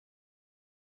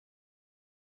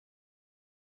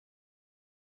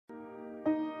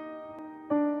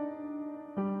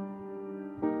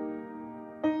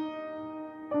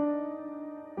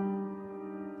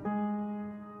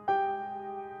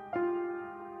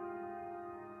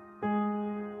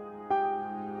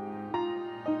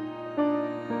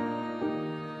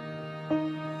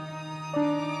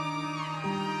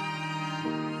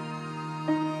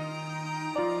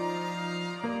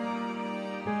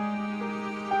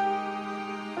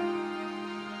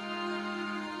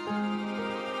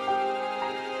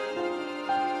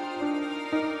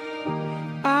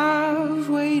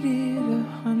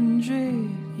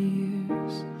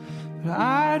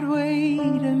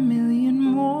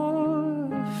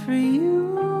for you.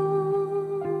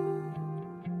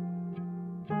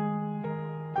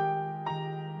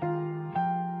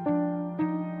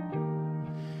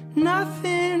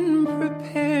 Nothing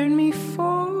prepared me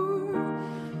for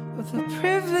the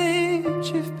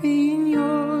privilege of being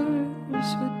yours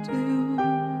would do.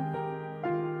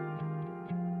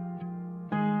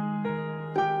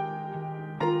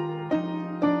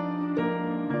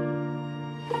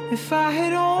 If I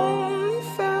had only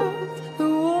felt the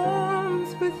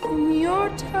warmth within your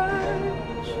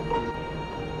touch,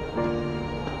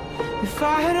 if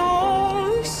I had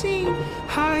only seen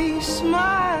how you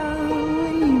smile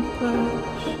when you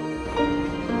blush,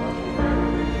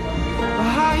 or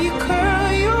how you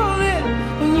curl your lip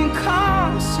when you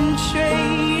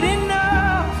concentrate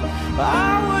enough,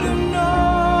 I would have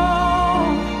known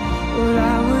what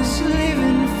I was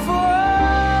living for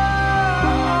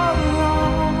all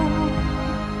along.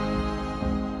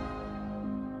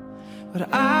 What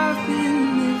I've been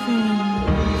living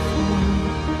for.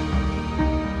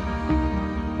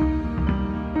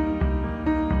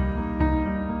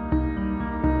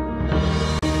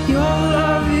 Your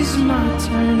love is my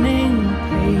turning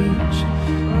page,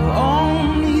 where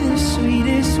only the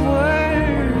sweetest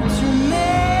words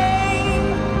remain.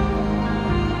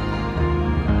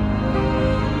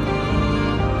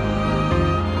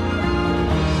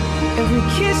 Every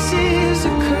kiss is a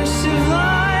cursive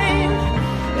line,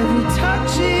 every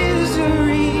touch is a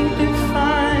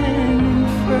redefining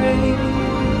phrase.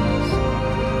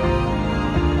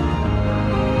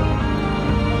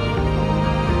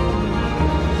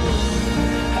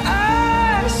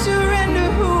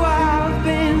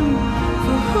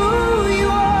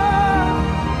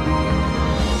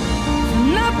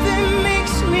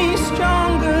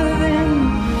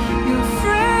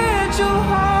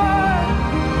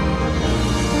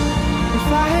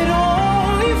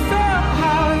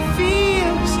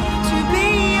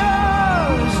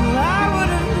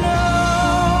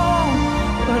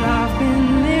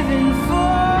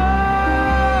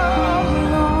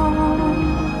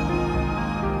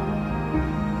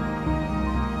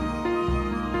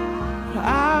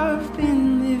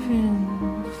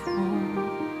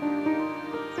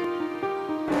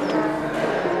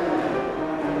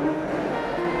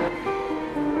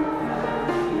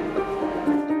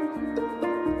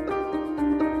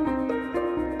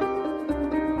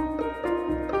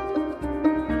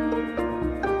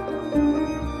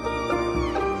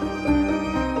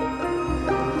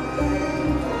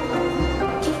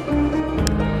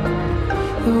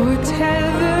 We're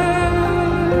tethered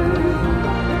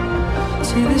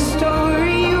to the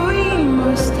story we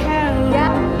must tell.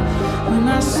 Yeah. When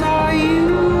I saw you,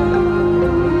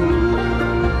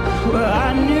 well,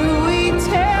 I knew we'd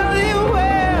tell it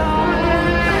well.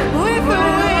 With a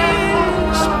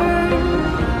whisper,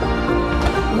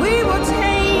 we will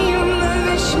tame the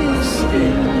vicious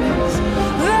things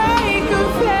like a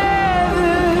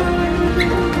feather.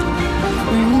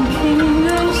 When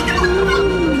kingdoms cool.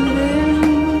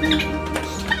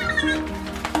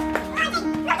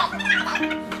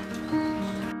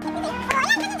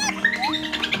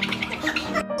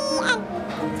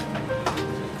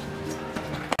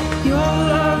 Your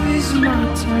love is my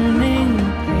turning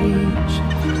page,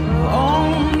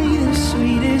 only the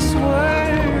sweetest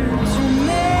words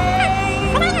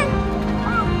remain.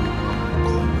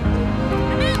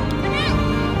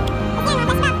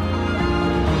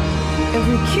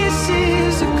 Every kiss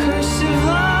is a cursive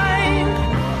line,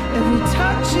 every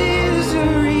touch is a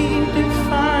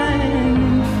redefining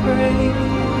phrase.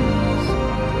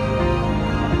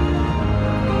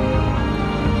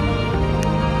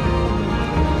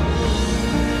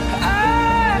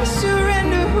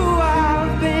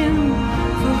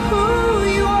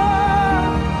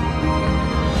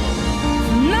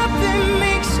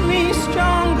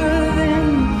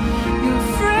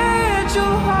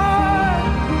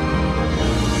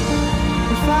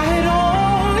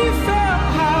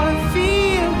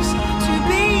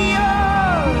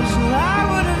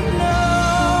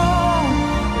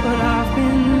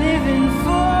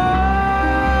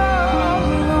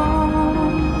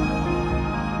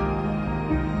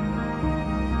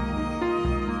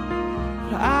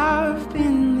 I've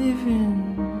been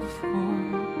living for.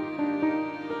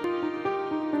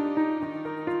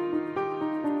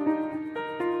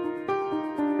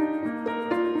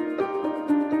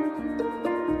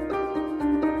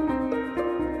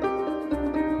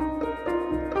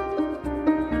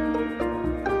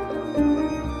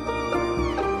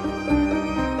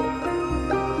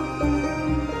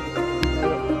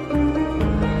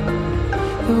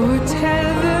 We're